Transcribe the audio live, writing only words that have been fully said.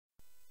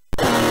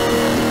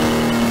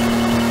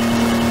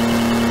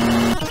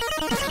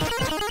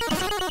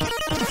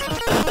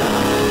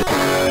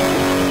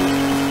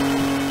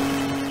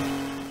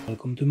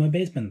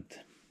basement.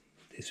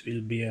 This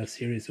will be a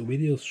series of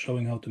videos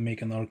showing how to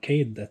make an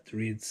arcade that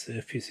reads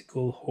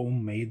physical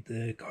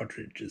homemade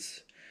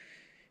cartridges.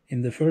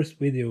 In the first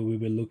video we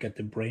will look at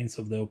the brains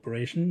of the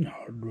operation,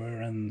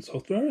 hardware and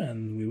software,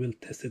 and we will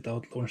test it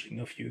out launching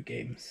a few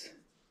games.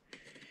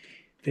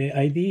 The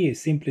idea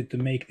is simply to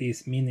make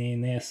these Mini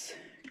NES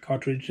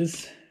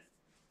cartridges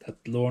that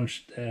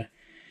launch the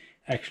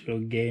actual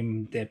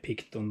game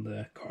depicted on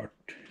the cart.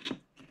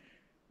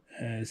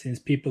 Since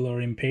people are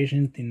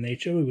impatient in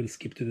nature, we will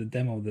skip to the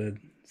demo of the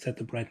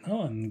setup right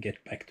now and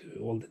get back to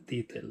all the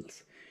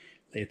details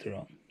later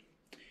on.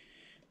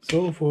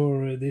 So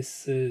for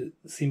this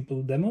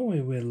simple demo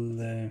we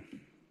will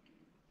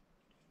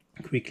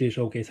quickly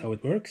showcase how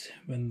it works.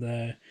 When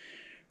the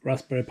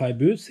RaspberryPi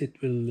boots,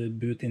 it will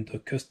boot into a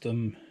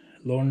custom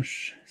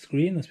launch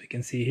screen, as we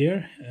can see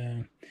here.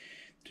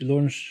 To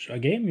launch a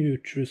game, you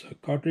choose a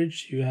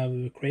cartridge you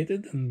have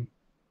created and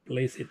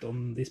place it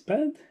on this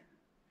pad.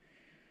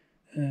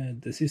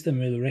 The system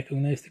will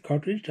recognize the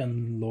cartridge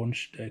and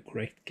launch the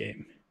correct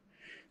game.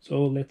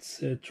 So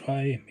let's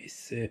try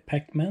Miss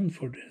Pac-Man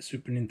for the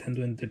Super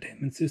Nintendo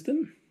Entertainment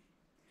System.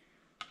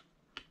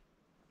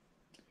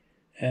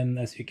 And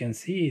as you can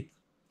see,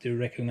 it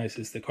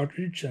recognizes the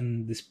cartridge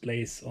and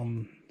displays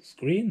on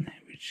screen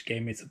which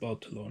game it's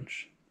about to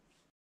launch.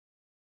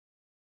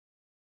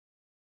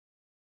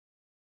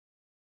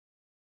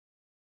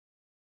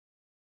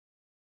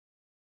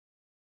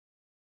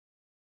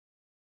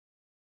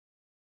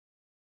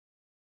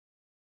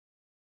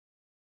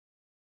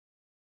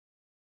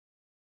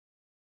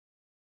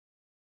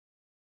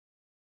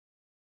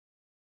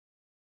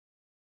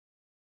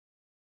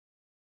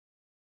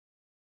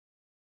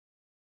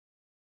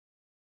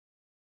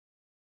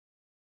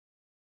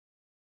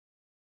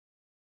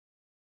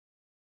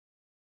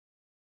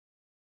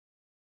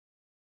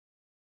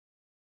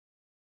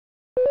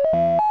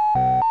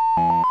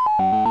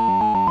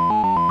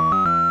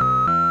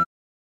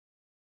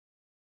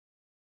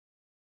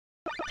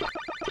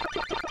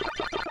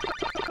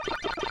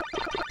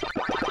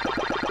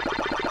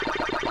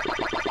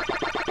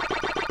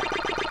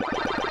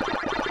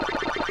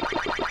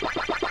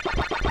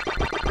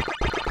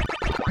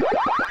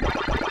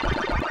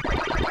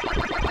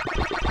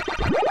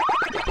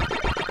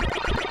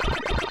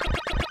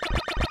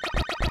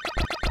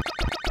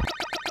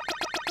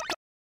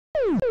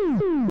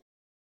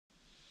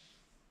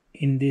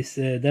 In this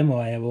demo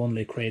I have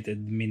only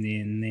created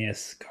Mini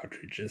NES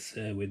cartridges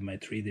with my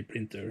 3D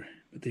printer,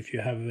 but if you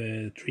have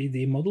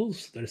 3D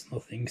models, there's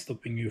nothing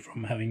stopping you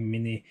from having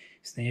Mini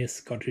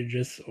SNES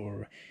cartridges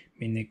or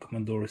Mini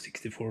Commodore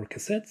 64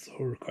 cassettes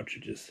or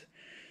cartridges.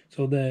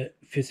 So the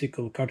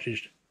physical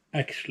cartridge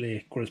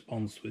actually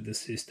corresponds with the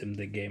system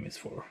the game is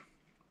for.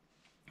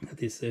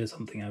 That is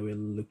something I will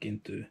look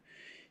into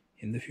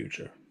in the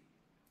future.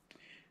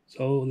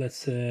 So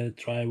let's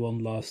try one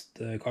last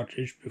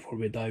cartridge before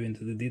we dive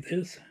into the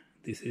details.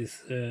 This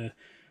is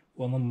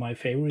one of my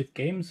favorite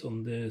games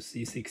on the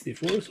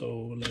C64,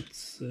 so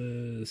let's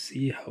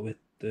see how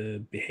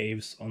it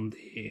behaves on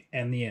the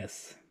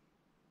NES.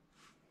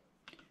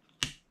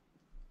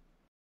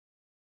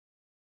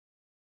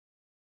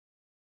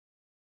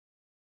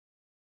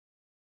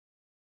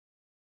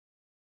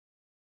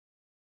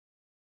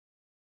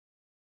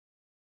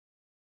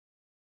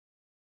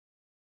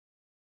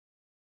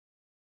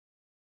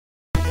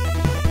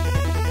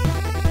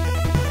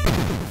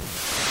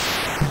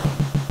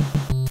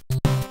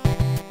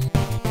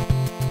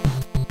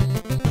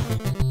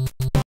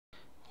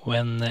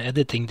 When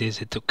editing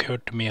this, it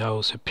occurred to me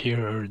how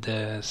superior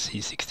the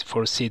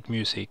C64 seed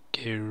music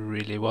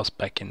really was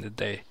back in the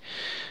day.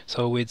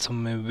 So with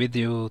some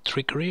video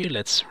trickery,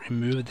 let's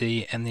remove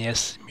the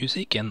NES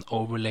music and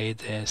overlay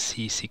the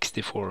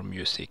C64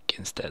 music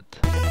instead.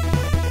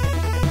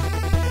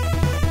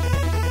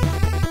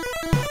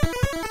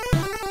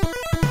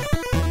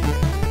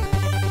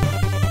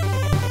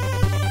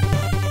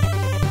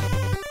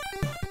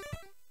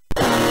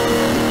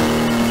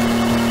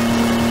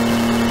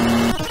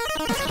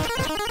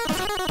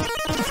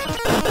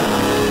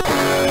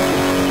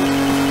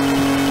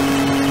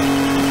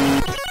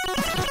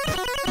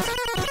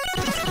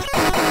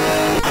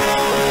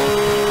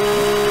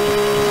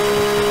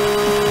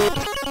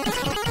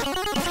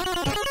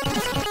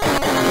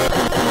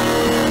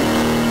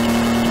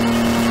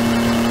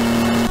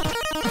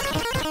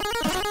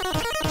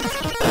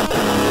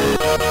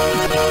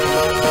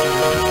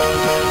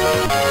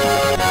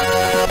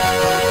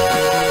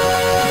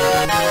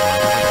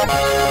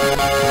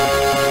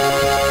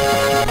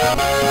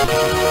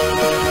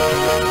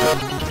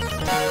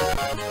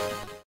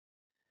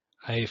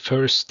 I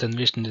first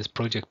envisioned this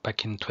project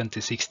back in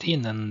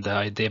 2016, and the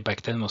idea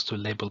back then was to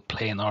label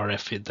plain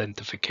RF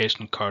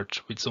identification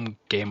cards with some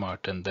game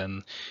art and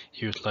then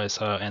utilize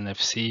a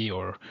NFC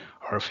or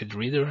RFID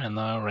reader and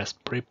a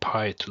Raspberry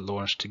Pi to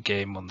launch the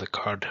game on the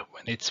card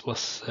when it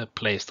was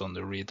placed on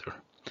the reader.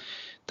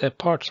 The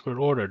parts were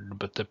ordered,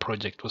 but the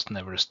project was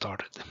never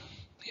started.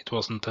 It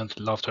wasn't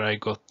until after I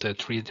got the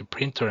 3D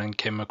printer and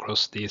came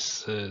across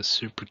these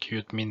super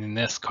cute Mini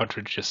NES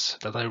cartridges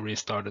that I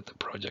restarted the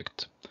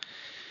project.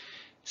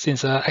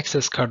 Since an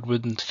access card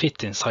wouldn't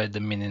fit inside the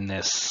Mini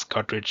NES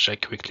cartridge, I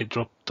quickly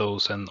dropped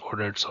those and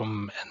ordered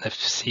some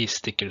NFC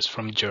stickers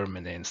from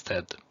Germany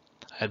instead.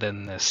 I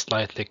then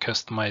slightly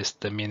customized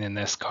the Mini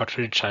NES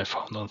cartridge I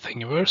found on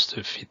Thingiverse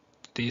to fit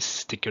these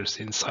stickers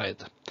inside.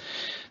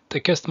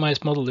 The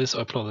customized model is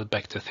uploaded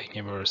back to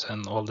Thingiverse,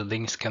 and all the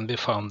links can be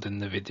found in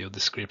the video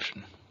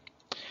description.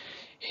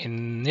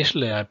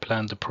 Initially I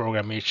planned to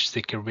program each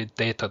sticker with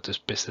data to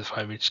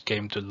specify which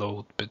game to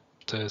load, but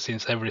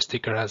since every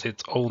sticker has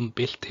its own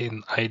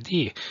built-in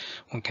ID,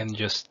 one can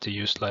just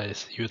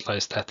utilize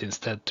that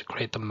instead to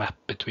create a map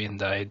between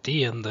the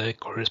ID and the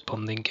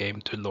corresponding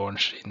game to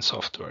launch in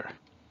software.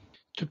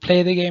 To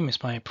play the game,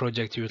 my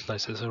project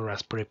utilizes a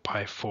Raspberry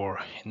Pi 4,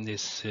 in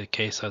this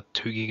case a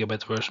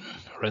 2GB version,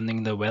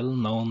 running the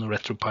well-known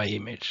RetroPie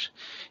Image.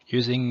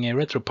 Using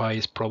RetroPie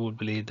is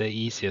probably the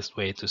easiest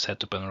way to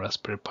set up a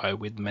Raspberry Pi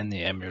with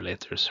many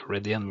emulators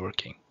ready and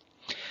working.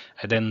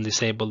 I then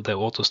disabled the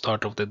auto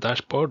start of the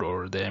dashboard,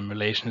 or the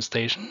emulation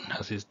station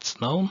as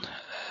it's known,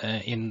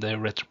 in the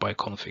RetroPie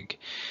config,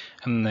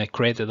 and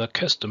created a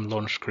custom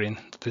launch screen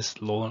that is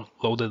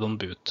loaded on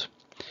boot.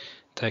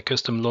 The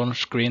custom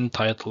launch screen,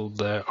 titled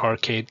the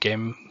Arcade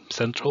Game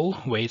Central,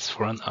 waits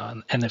for an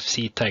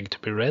NFC tag to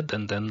be read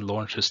and then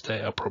launches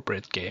the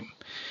appropriate game.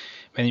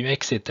 When you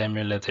exit the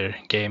emulator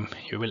game,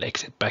 you will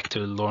exit back to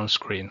the launch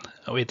screen,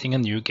 awaiting a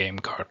new game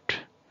card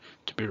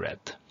to be read.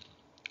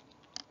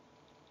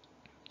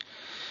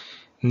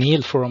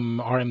 Neil from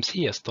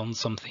RMC has done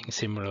something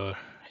similar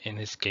in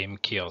his game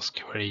Kiosk,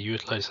 where he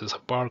utilizes a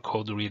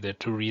barcode reader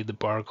to read the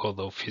barcode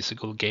of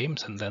physical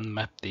games and then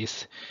map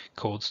these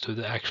codes to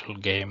the actual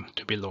game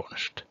to be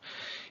launched.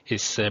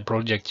 His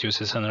project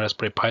uses a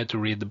Raspberry Pi to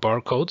read the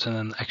barcodes and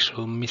an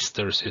actual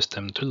MiSTer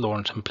system to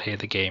launch and play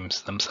the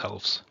games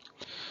themselves.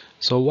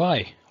 So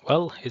why?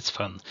 Well, it's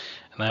fun,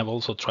 and I've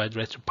also tried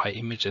RetroPie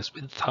images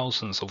with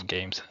thousands of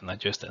games, and I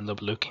just end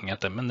up looking at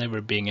them and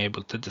never being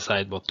able to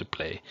decide what to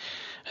play.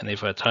 And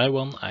if I try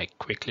one, I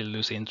quickly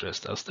lose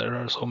interest, as there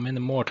are so many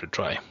more to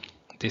try.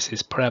 This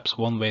is perhaps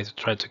one way to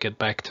try to get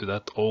back to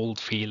that old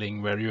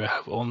feeling where you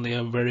have only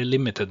a very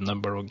limited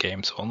number of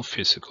games on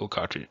physical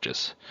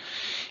cartridges.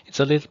 It's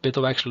a little bit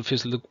of actual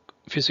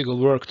physical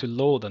work to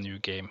load a new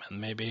game, and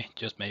maybe,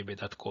 just maybe,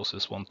 that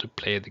causes one to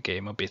play the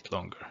game a bit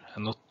longer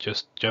and not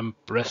just jump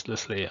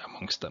restlessly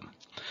amongst them.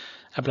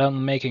 I plan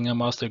on making a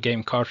master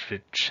game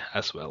cartridge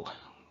as well.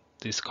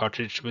 This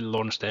cartridge will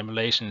launch the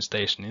emulation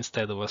station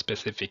instead of a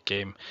specific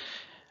game,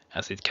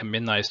 as it can be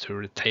nice to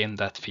retain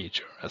that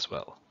feature as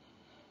well.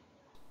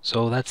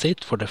 So that's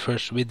it for the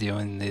first video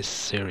in this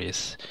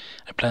series.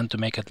 I plan to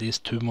make at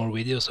least 2 more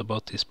videos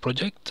about this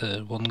project,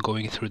 one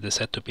going through the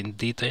setup in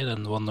detail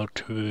and 1 or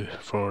 2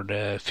 for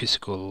the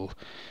physical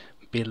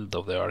build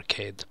of the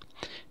arcade.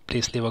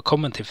 Please leave a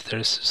comment if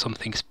there's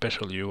something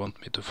special you want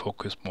me to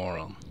focus more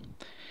on.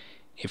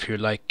 If you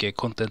like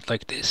content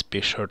like this, be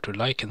sure to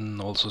like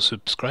and also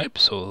subscribe,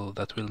 so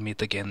that we'll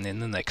meet again in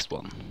the next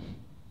one.